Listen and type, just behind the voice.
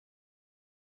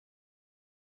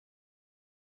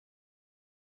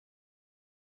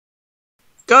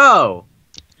go.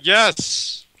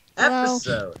 Yes. Hello.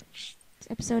 Episode. It's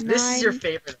episode 9 This is your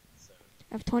favorite episode.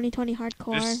 of 2020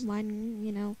 Hardcore. This- Mine,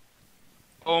 you know.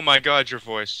 Oh my God, your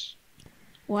voice.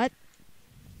 What?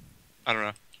 I don't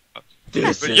know.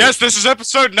 This But is- yes, this is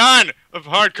episode 9 of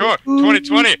Hardcore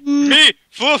 2020. Me,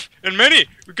 Fluf, and Minnie,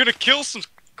 we're gonna kill some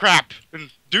crap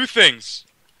and do things.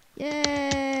 Yay!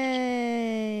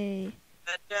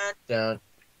 Dun.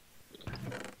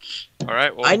 All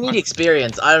right. Well, I need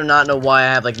experience. I do not know why I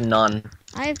have like none.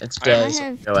 It's I dead. so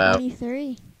have go out.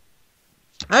 23.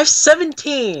 I have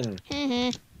 17.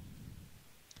 Heh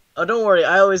Oh, don't worry.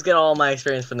 I always get all my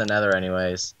experience from the Nether,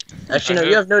 anyways. Actually, no. I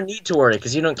You have no need to worry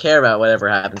because you don't care about whatever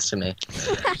happens to me.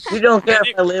 You don't care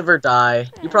if I live or die.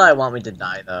 You probably want me to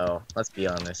die, though. Let's be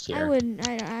honest I here. wouldn't.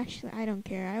 I don't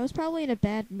care. I was probably in a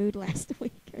bad mood last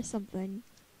week or something.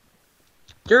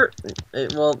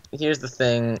 Well, here's the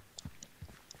thing.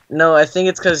 No, I think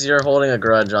it's because you're holding a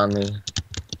grudge on me.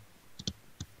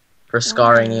 For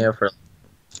scarring you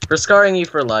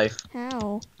for life.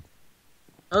 How?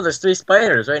 Oh, there's 3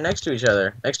 spiders right next to each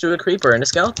other. Next to a creeper and a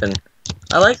skeleton.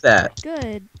 I like that.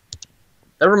 Good.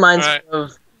 That reminds me Alright.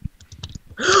 of...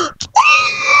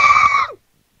 Are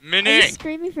Minnie. you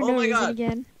screaming for Oh no my reason God.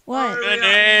 again? What? Minnie.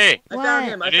 I found What?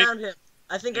 him. I You need- found him.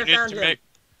 I think You I need found to him. make.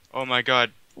 Oh my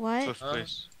God, What? Fluf,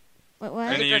 please. What? I What?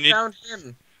 Minnie, think you I need- found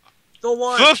him. The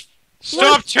one. Fluf, stop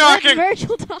Let talking.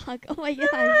 Virgil talk. Oh my God.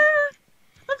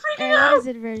 I'm freaking Hey, what out. is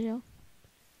it, Virgil?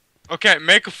 Okay,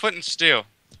 make a flint and steel,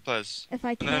 please. If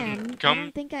I then can. come I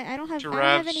don't think I don't have. to I don't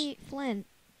have Rav's. any flint.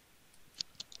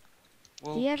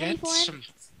 Well, Do you have any get flint? some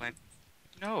flint.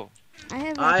 No. I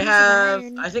have. A I piece have... Of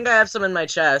iron. I think I have some in my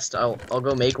chest. I'll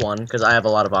go make one because I have a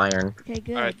lot of iron. Okay,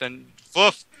 good. All right then,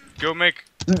 Fluf, go make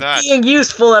that. Being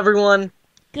useful, everyone.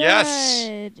 Good.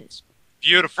 Yes.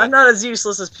 Beautiful. I'm not as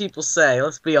useless as people say.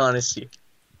 Let's be honest here.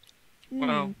 Hmm.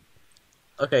 Well,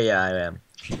 Okay, yeah, I am.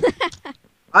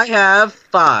 I have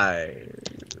 5.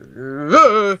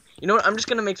 You know what? I'm just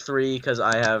gonna make 3 because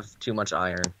I have too much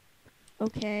iron.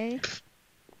 Okay.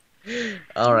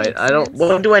 All right, Makes I don't. sense.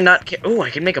 What do I not? Oh, I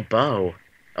can make a bow.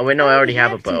 Oh wait, no, I already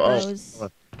have a two bow. bows. Oh,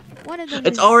 One of them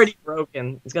it's is, already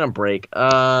broken. It's gonna break. I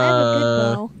have a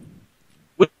good bow.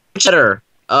 Which better?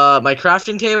 My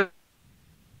crafting table.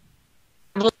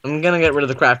 I'm gonna get rid of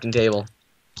the crafting table.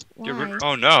 Why?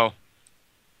 Oh no.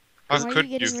 How Why are could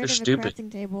you you? getting rid of a stupid.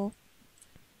 crafting table?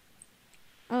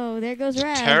 Oh, there goes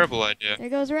Rav. Terrible idea. There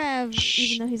goes Rav, Shh.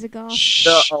 even though he's a ghost.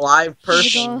 The Shh. alive He's a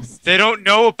person. ghost. They don't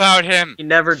know about him. He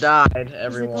never died. He's a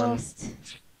Everyone ghost.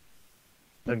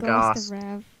 The A ghost ghost. of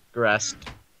Rav. regressed.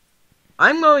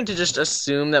 I'm going to just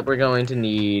assume that we're going to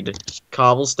need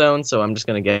cobblestone, so I'm just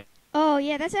gonna get. Oh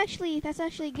yeah, that's actually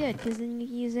good because then you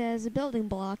can use it as a building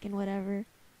block and whatever.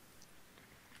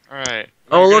 All right.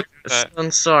 Oh we're look, gonna do that,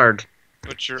 stone sword.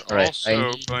 but you're All right, also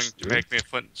I need going to make me a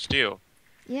flint and steel.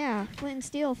 Yeah, flint and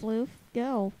steel, Floof.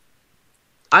 Go.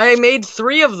 I made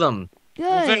 3 of them. Good.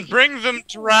 Well, then bring them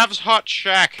to Rav's hot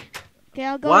shack Okay,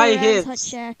 I'll go Why to Rav's his? hut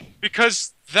shack.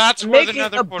 because that's I'm where the making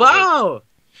Nether a portal is. bow.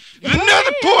 The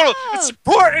Nether portal. It's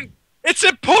important. It's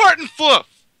important, Fluff.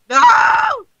 No!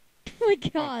 Oh my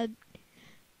God.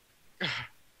 Oh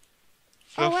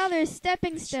Fluff, wow, there's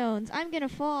stepping stones. I'm gonna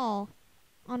fall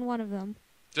on one of them.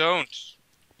 don't.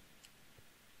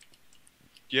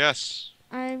 Yes.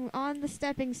 I'm on the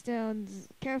stepping stones,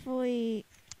 carefully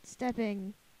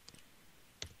stepping.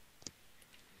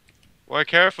 Why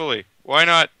carefully? Why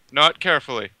not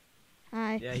carefully?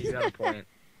 Hi. Yeah, you got a point.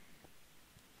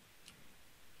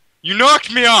 You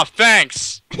knocked me off.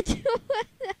 Thanks. Do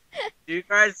you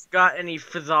guys got any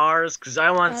fizzars? Because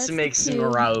I want that's to the make some tube.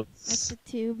 That's routes. the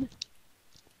tube.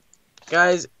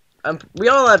 Guys, we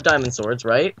all have diamond swords,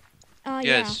 right?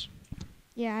 Yes.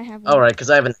 Yeah, I have one. Alright, because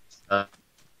I have an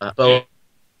bow.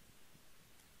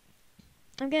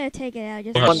 I'm gonna take it out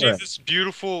just Yeah. You for see Wondering. this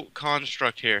beautiful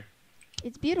construct here?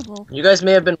 It's beautiful. You guys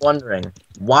may have been wondering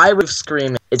why we're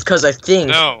screaming. It's because I think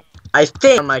No.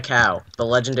 my cow, the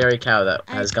legendary cow that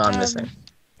has gone missing.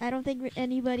 I don't think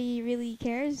anybody really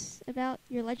cares about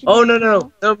your legendary. Oh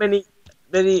no, cow. many.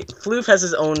 Floof has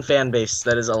his own fan base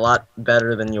that is a lot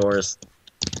better than yours.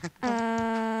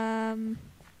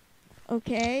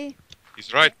 Okay.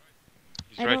 He's right.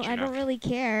 He's I right. don't. You I know. don't really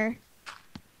care.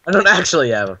 I don't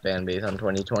actually have a fan base on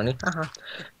 2020.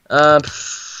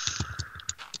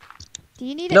 Do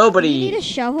you need? Nobody- Do you need a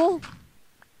shovel?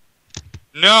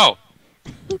 No.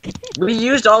 Okay. We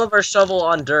used all of our shovel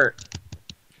on dirt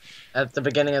at the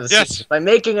beginning of the Yes. season by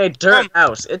making a dirt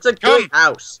house. It's a good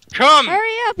house. Come,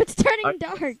 Hurry up! It's turning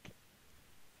dark.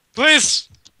 please.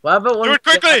 What about when Do it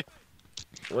quickly.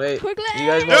 Wait, Quickly! you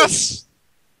guys, Yes.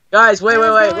 guys, wait,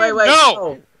 Let's go wait.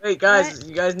 No. Wait, guys,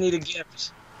 you guys need a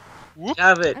gift. Whoop.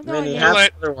 Have it, I'm going Minnie. in. Have Too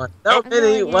late. another one. No, Nope. I'm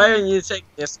Minnie, going why in. aren't you taking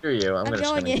this? Screw you. I'm I'm just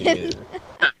going gonna in. get you.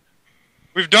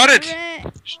 We've done it.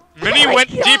 Hooray. Minnie Oh my went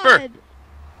deeper. God.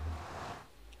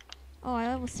 Oh,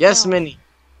 I almost Yes, fell. Minnie.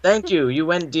 Thank you. You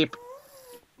went deep.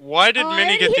 Why did Oh,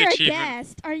 Minnie I get already the hear a achievement?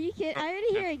 ghast. Are you kidding? I already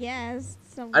hear a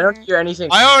ghast somewhere. I don't hear anything.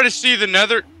 I already see the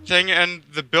nether thing and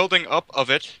the building up of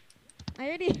it. I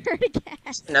already heard a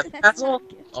ghast. Nether That's castle not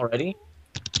good. already.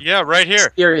 Yeah, right here.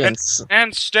 Experience.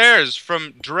 And stairs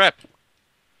from Derp.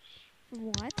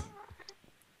 What?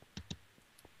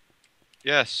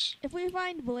 Yes. If we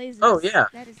find blazes, Oh, yeah.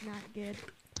 that is not good.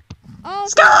 Oh,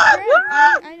 Scott!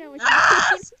 I know what you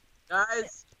mean.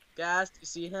 Guys, Gas, you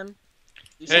see him?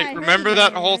 You Yeah, I Hey, heard remember him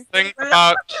that earlier. whole thing What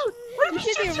about... You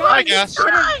should be I running guess.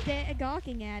 instead of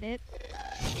gawking at it.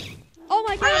 Oh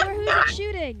my God, who's it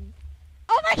shooting?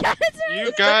 Oh my God, it's Rev!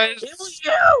 You guys Kill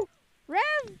you!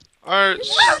 Rev! are Rev,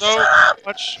 so shut up!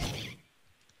 much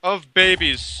of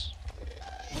babies.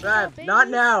 Rev, babies. not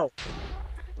now.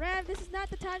 Rev, this is not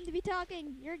the time to be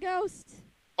talking. You're a ghost.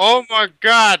 Oh my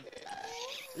god.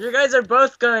 You guys are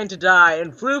both going to die,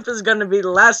 and Fluf is going to be the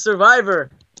last survivor.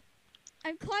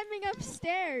 I'm climbing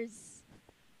upstairs.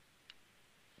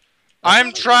 I'm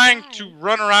probably trying gonna to die.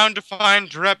 run around to find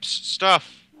Drep's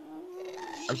stuff.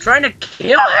 I'm trying to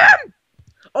kill him!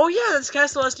 Oh yeah, this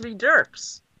castle has to be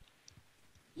Derp's.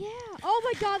 Yeah. Oh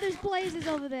my God, there's blazes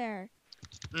over there.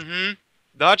 Mm-hmm.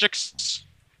 Logics.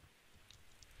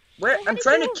 Where? Well, how I'm did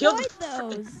trying you to kill the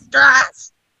avoid those?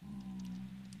 Gas!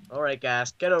 Alright,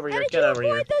 Gas, get over How here, did get you over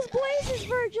here. avoid those blazes,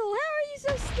 Virgil? How are you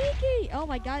so sneaky? Oh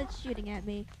my God, it's shooting at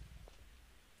me.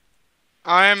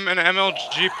 I'm an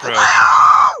MLG pro.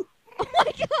 Oh Oh my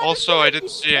God. Also, I didn't you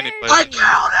see any scared blazes. me.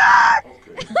 I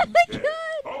killed it! Oh my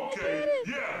God. Okay.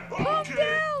 Calm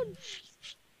down.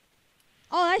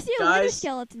 Oh, I see a wither Guys,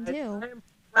 skeleton I too. am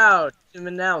proud to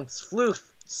announce Fluf,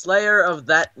 slayer of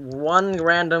that one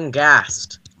random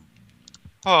ghast.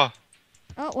 Oh.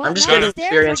 Oh well, I'm just now getting the stairs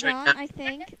experience are right gone, now. I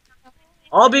think.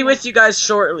 I'll be with you guys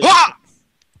shortly. Ah!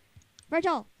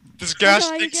 Virgil. This Virgil, gas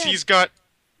are you thinks good? he's got...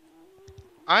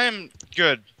 I am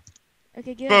good.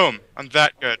 Okay, good. Boom. I'm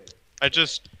that good. I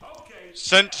just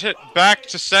sent it back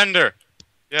to sender.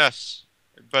 Yes.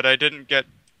 But I didn't get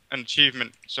an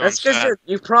achievement, so That's I'm sad. because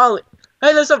you probably...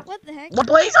 Hey, there's a What the heck? one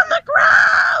blaze on the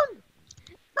ground!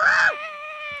 Ah!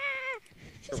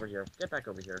 Over here. Get back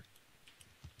over here.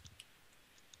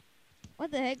 What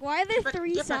the heck? Why are there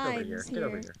three Get back over here. signs Get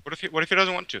over here? here. What if he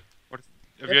doesn't want to? What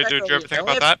if Get you back do over you ever here. think I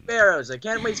only about have that? sparrows. I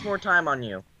can't waste more time on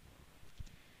you.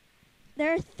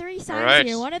 There are three signs Alright.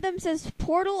 here. One of them says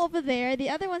portal over there, the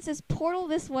other one says portal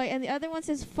this way, and the other one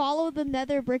says follow the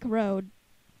nether brick road.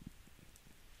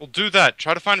 We'll do that.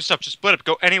 Try to find the stuff. Just split up.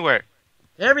 Go anywhere.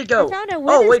 There we go. I found a Oh,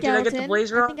 wither wait, did I skeleton. get the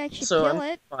blaze rod? I think I should So kill I'm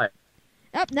it. fine.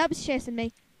 Oh, nope, it's chasing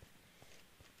me.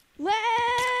 Leg!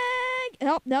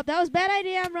 Oh, nope, that was a bad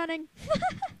idea. I'm running.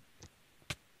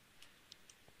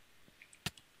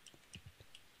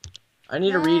 I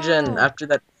need a No. regen after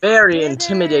that very Wither.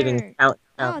 intimidating count.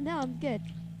 Oh, no, I'm good.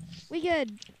 We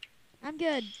good. I'm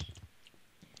good.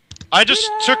 I just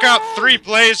took out 3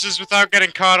 blazes without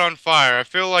getting caught on fire. I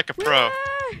feel like a pro.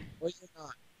 Wither! Well, you're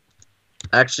not.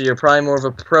 Actually, you're probably more of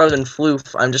a pro than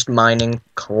Floof. I'm just mining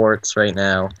quartz right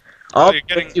now. Oh, I'll you're with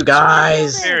getting you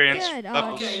guys. experience. Good. Oh,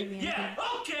 levels. okay, yeah.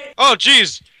 Oh,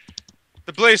 jeez!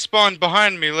 The blaze spawned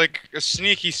behind me like a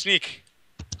sneaky sneak.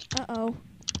 Uh-oh.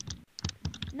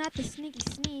 Not the sneaky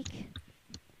sneak.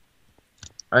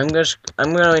 I'm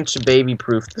going to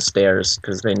baby-proof the stairs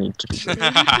because they need to be.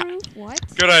 Baby-proof? What?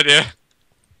 Good idea.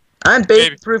 I'm Baby-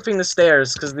 baby-proofing the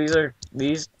stairs because they're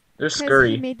Because he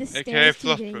scurry. made the AKA stairs too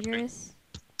fluff-proofing. dangerous.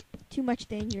 Too much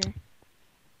danger.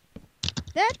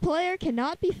 That player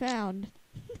cannot be found.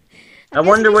 I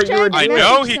wonder guess what he's you were trying I to doing.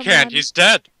 know message he can't. someone. He's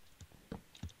dead.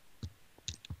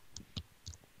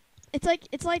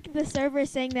 It's like the server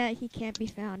saying that he can't be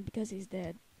found because he's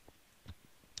dead.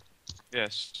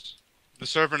 Yes. The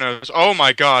server knows. Oh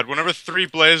my god, whenever 3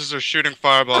 blazes are shooting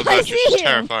fireballs I at you, see it's you.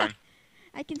 terrifying.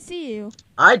 I can see you.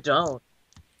 I don't.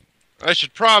 I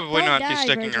should probably Don't not be die,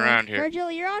 sticking Virgil. around here.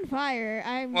 Virgil, you're on fire.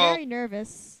 I'm Well- very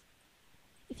nervous.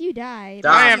 If you die, I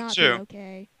that am will not too. be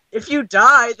okay. If you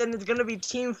die, then it's gonna be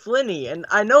Team Flinny, and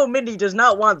I know Mindy does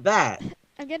not want that.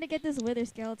 I'm gonna get this wither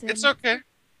skeleton. It's okay.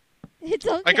 It's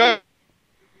okay. I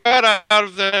got out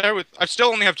of there with... I still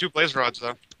only have 2 blaze rods,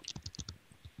 though.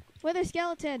 Wither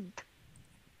skeleton.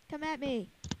 Come at me.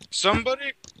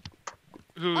 Somebody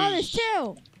who's... Oh, there's 2.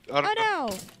 I Oh don't know.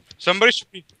 no. Somebody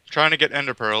should be trying to get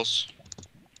ender pearls.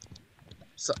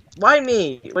 So, why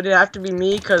me? Would it have to be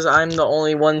me because I'm the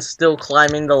only one still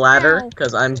climbing the ladder? Ow.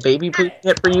 Because I'm baby-proofing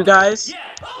it for you guys?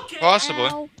 Possibly.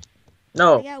 Ow. I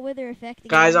No, got wither effect again.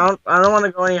 guys, I don't want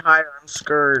to go any higher. I'm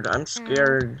scared. I'm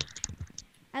scared.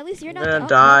 At least you're I'm not gonna the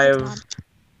dive.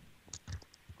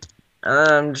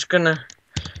 I'm just gonna.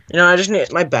 I just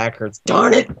need. My back hurts.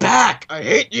 Darn it, back! I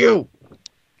hate you.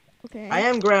 Okay. I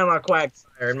am Grandma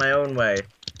Quagsire in my own way.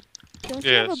 Don't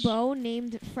you have a Yes. bow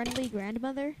named Friendly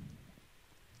Grandmother?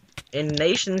 In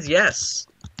nations, yes.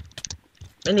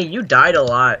 Minnie, you died a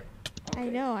lot. I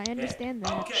know, I understand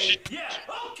that.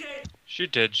 She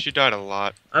did. She died a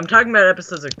lot. I'm talking about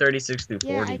episodes like 36 through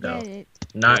Yeah, 40, I though. get it.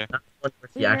 Not Yeah. the one where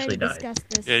We've you actually already died. discussed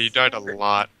this. Yeah, you died a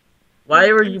lot.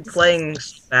 Why were We've you discussed playing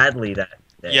this. badly that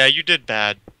day? Yeah, you did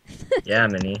bad. Yeah,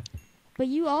 Minnie. But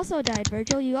you also died,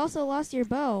 Virgil. You also lost your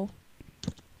bow.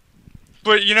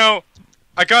 But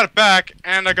I got it back,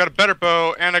 and I got a better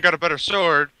bow, and I got a better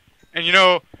sword, and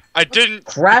I didn't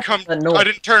Crap become. the noise. I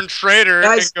didn't turn traitor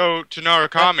Guys, and go to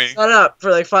Narukami. Shut up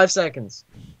for like 5 seconds.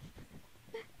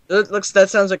 That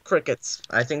sounds like crickets.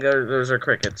 I think those are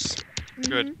crickets.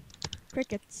 Good. Mhm.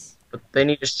 Crickets. But they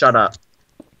need to shut up.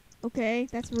 Okay,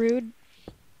 that's rude.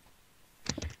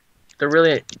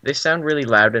 They sound really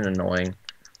loud and annoying.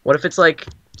 What if it's like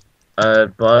a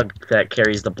bug that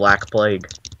carries the Black Plague?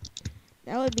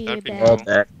 That would be That'd be bad. All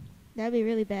that. That'd be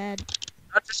really bad.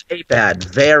 Not just a bad,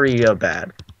 very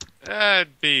bad.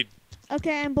 That'd be.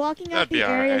 Okay, I'm blocking out That'd be the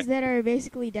areas alright. that are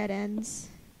basically dead ends.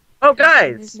 Oh, There's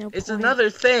guys, no it's point. another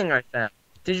thing I found.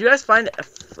 Did you guys find?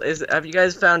 Have you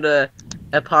guys found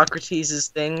Hippocrates'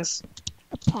 things?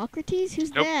 Hippocrates?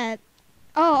 Who's Nope. that?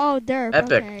 Oh, Derp.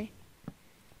 Epic. Okay.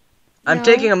 I'm No.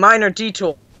 taking a minor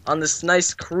detour on this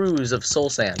nice cruise of soul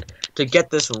sand to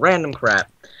get this random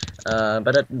crap.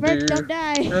 Virg, don't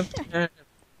die.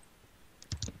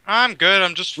 I'm good.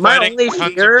 I'm just My fighting only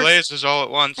tons fear- of blazes all at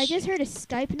once. I just heard a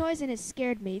Skype noise and it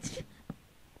scared me.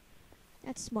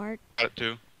 That's smart. Got it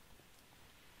too.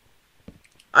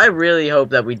 I really hope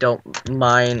that we don't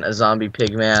mine a zombie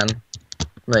pigman,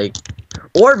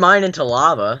 or mine into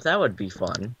lava. That would be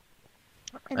fun.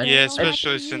 And then Yeah, what will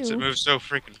especially happen to since you? it moves so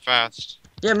freaking fast.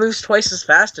 Yeah, it moves twice as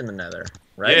fast in the Nether,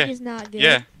 right? Yeah. Which is not good.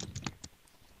 Yeah.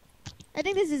 I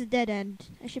think this is a dead end.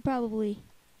 I should probably.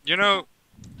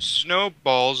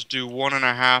 Snowballs do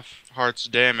 1.5 hearts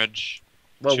damage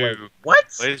Whoa, to wait, what?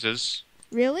 blazes.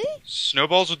 Really?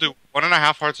 Snowballs will do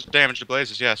 1.5 hearts of damage to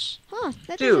blazes, yes. Huh.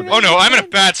 That Dude. doesn't Oh really no, make I'm in a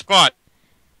sense. bad spot.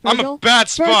 I'm a Virgil, bad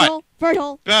spot.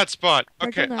 Virgil. Bad spot.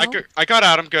 Virgil, Okay, no. I got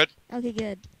out, I'm good. Okay,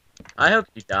 good. I hope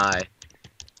you die.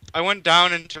 I went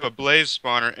down into a blaze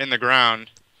spawner in the ground,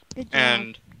 Good job.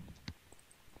 and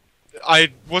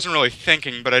I wasn't really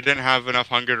thinking, but I didn't have enough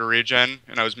hunger to regen,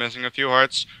 and I was missing a few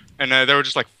hearts, and there were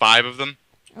just like 5 of them.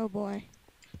 Oh boy.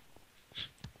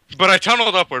 But I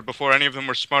tunneled upward before any of them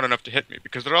were smart enough to hit me,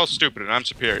 because they're all stupid and I'm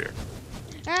superior.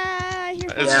 Ah, I hear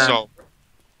This fire. is all.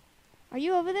 Are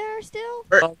you over there still?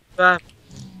 Uh,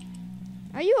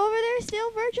 Are you over there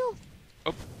still, Virgil?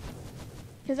 Oh.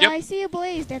 Because Yep. I see a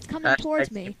blaze that's coming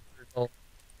towards me.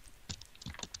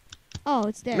 Oh,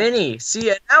 it's there. Minnie,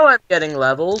 see, now I'm getting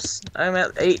levels. I'm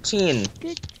at 18.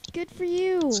 Good for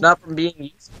you. It's not from being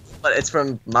useful, but it's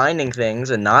from mining things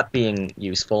and not being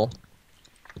useful.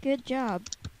 Good job.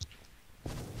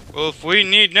 Well, if we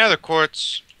need nether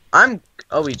quartz,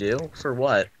 Oh, we do? For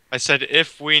what? I said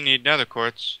if we need nether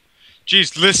quartz.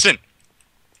 Jeez, listen!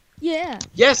 Yeah.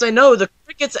 Yes, I know, the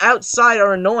crickets outside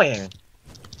are annoying.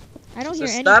 I don't So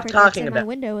hear any stop crickets talking and my about-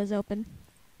 window is open.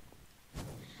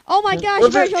 Oh my gosh, Well,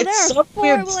 Virgil, it's there so are 4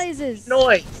 weird blazes.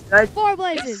 Noise. 4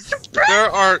 blazes. There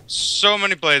are so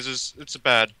many blazes, it's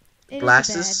bad. It is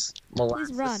Molasses.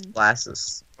 Please run.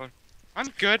 Molasses. I'm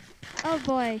good. bad. Oh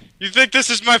boy. You think this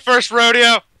is my first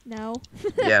rodeo? No.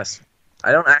 Yes.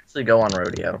 I don't actually go on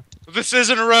rodeo. This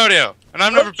isn't a rodeo, and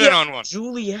I've never been on one.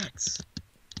 Juliet's.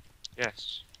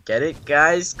 Yes. Get it,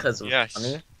 guys? Because of Yes.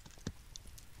 money?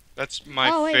 That's my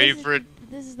Oh, wait, favorite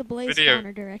This is the blaze video.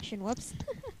 spawner direction. Whoops.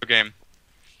 game.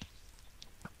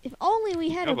 If only we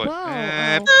had Oh a boy. bow.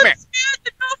 Meh.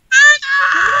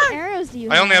 How many arrows do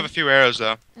you I have? only have a few arrows,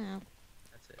 though. Oh,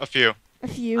 That's it. A few. a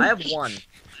few. I have 1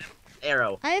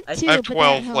 arrow. I have I 2, I have but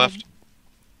 12 they're at left. home.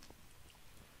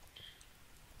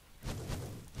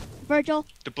 Virgil.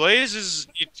 The blazes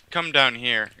need to come down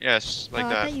here. Yes, like I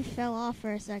that. thought you fell off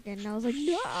for a second, and I was like,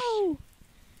 no!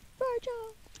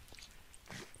 Virgil!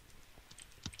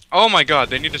 Oh my god,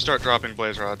 they need to start dropping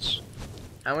blaze rods.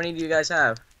 How many do you guys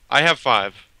have? I have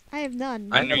 5. I have none,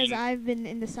 I know because you- I've been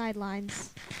in the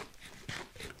sidelines.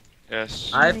 Yes.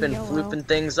 I've a been yellow. flooping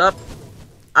things up.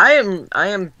 I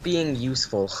am being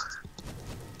useful.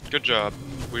 Good job.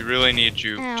 We really need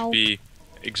you Ow. to be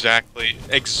exactly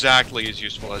as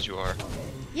useful as you are.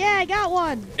 Yeah, I got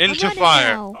one! I'm Into running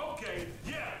fire. now.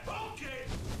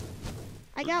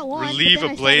 I got one. but relieve then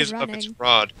a I blaze started of its running.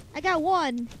 rod. I got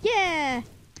one. Yeah.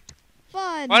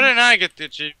 Fun. Why didn't I get the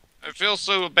achievement? I feel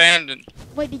so abandoned.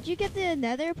 Wait, did you get the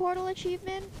Nether portal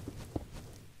achievement?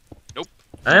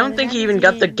 I don't Oh, think that he means even you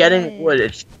got the didn't getting get it.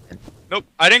 wood. Nope,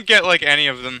 I didn't get like any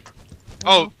of them.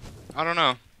 Oh, I don't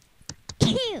know.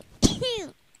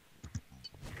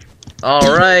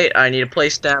 Alright, I need to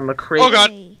place down my crate. Oh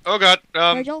god, Hey. oh god.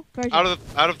 Virgil.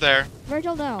 Out of there.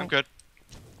 Virgil, no. I'm good.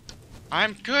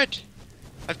 I'm good.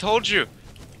 I told you.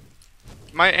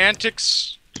 My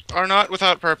antics are not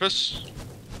without purpose.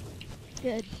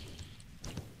 Good.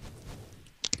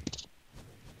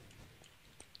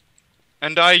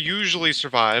 And I usually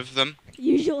survive them.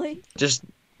 Usually. Just,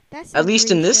 That's at least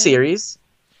in this series. series.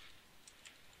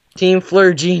 Team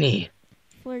Flurgini.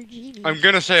 For genie. I'm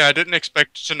gonna say I didn't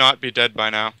expect to not be dead by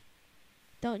now.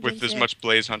 Don't With jinx as it. much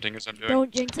blaze hunting as I'm doing.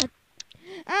 Don't jinx it.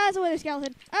 Ah, it's a wither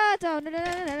skeleton. Ah, don't.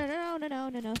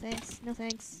 No, thanks. No,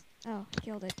 thanks. Oh,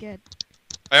 killed it. Good.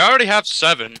 I already have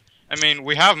 7. I mean,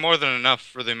 we have more than enough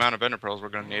for the amount of ender pearls we're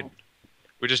gonna need.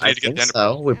 We just need I to get think the ender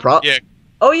so. pearls. We Yeah,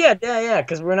 Oh yeah,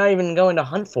 because we're not even going to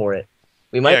hunt for it.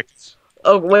 We might. yeah.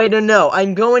 Oh wait, no!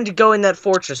 I'm going to go in that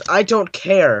fortress. I don't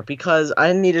care because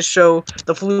I need to show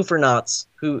the Flufernauts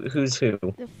who's who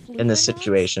The in this Flufernauts?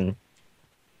 situation.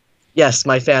 Yes,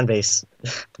 my fan base.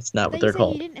 That's not I what thought they're you said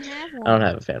called. you didn't have one. I don't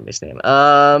have a fan base name.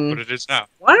 But it is now.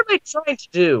 What am I trying to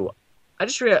do? I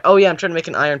just realized. Oh yeah, I'm trying to make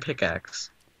an iron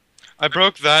pickaxe. I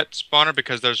broke that spawner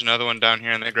because there's another one down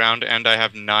here in the ground, and I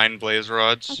have 9 blaze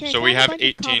rods. Okay, So I we found a have bunch of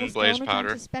 18 blaze cobblestone, which I'm powder.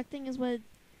 suspecting is what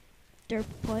Derp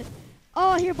put.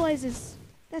 Oh, I hear blazes.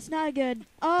 That's not good.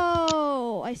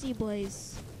 Oh, I see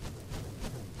blaze.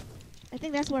 I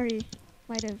think that's where he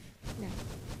might have. No,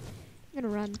 I'm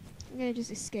gonna run. I'm gonna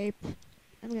just escape.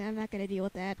 I'm not gonna deal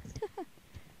with that.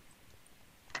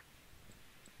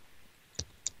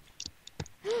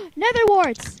 Nether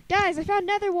warts, guys! I found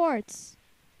nether warts.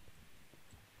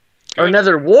 Or Good.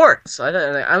 nether warts. I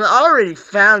already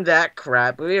found that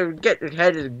crap. We get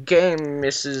ahead of the game,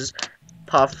 Mrs.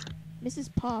 Puff. Mrs.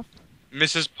 Puff.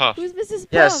 Mrs. Puff. Who's Mrs. Puff?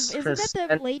 Yes, Isn't from that the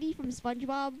Spen- lady from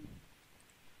SpongeBob?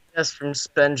 Yes, from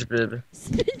SpongeBob.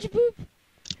 SpongeBob.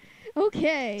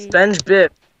 Okay. SpongeBob.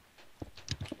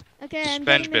 Okay, I'm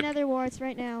getting the SpongeBob. nether warts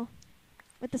right now.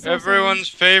 With the soul Everyone's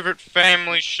favorite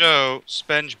family show,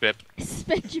 SpongeBob.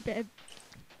 SpongeBob.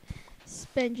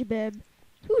 SpongeBob.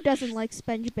 Who doesn't like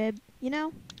SpongeBob? You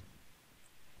know?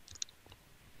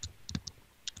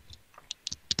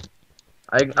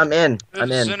 I'm in. I'm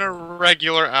There's in. an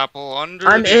irregular apple under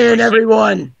I'm the in,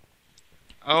 everyone.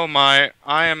 Oh my,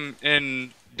 I am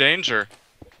in danger.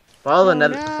 Follow the Oh,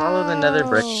 nether. Follow the nether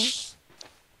brick. no.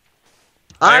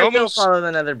 I will almost- follow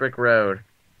the nether brick road.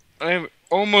 I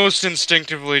almost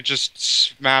instinctively just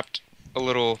smacked a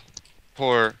little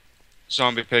poor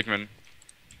zombie pigman.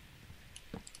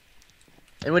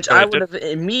 In which Oh, I it would have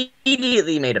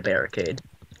immediately made a barricade.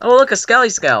 Oh, look, a skelly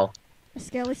skell. A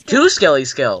skelly Two skelly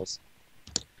skells.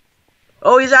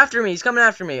 Oh, he's after me. He's coming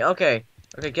after me. Okay.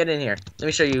 Okay, get in here. Let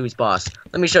me show you who's boss.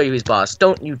 Let me show you who's boss.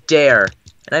 Don't you dare.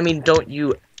 And I mean, don't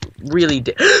you really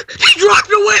dare. He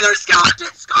dropped away their skeleton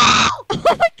skull! Oh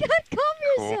my god, calm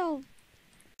Cool. yourself.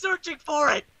 Searching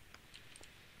for it.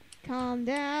 Calm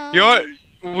down. You know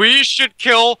what? We should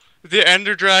kill the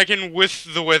ender dragon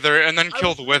with the wither and then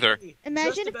kill the wither.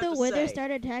 Imagine if the wither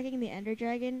started attacking the ender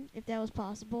dragon, if that was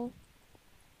possible.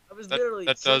 I was That- literally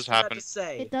that just does about happen. to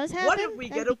say, It does happen? what if we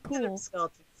That'd get a be wither cool.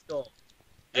 skeleton skull?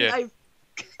 And Yeah.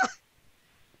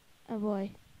 Oh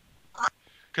boy.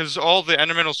 Because all the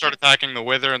endermen will start attacking the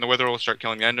wither, and the wither will start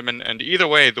killing the enderman. And either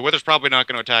way, the wither's probably not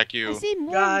going to attack I you. see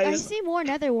more. I Guys. see more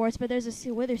nether warts, but there's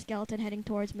a wither skeleton heading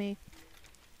towards me.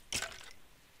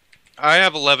 I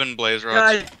have 11 blaze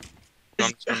rods. Guys, So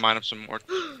I'm just going to mine up some more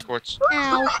quartz.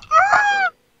 Ow.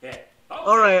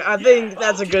 Alright, I think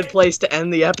that's a good place to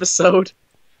end the episode.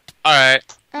 Alright.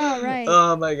 All right.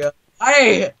 Oh my god. All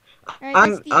right,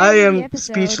 that's the I end of am the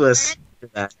episode. speechless for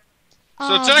that.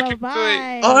 So technically-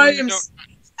 bye-bye. I am Don't-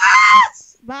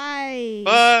 Bye.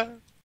 Bye.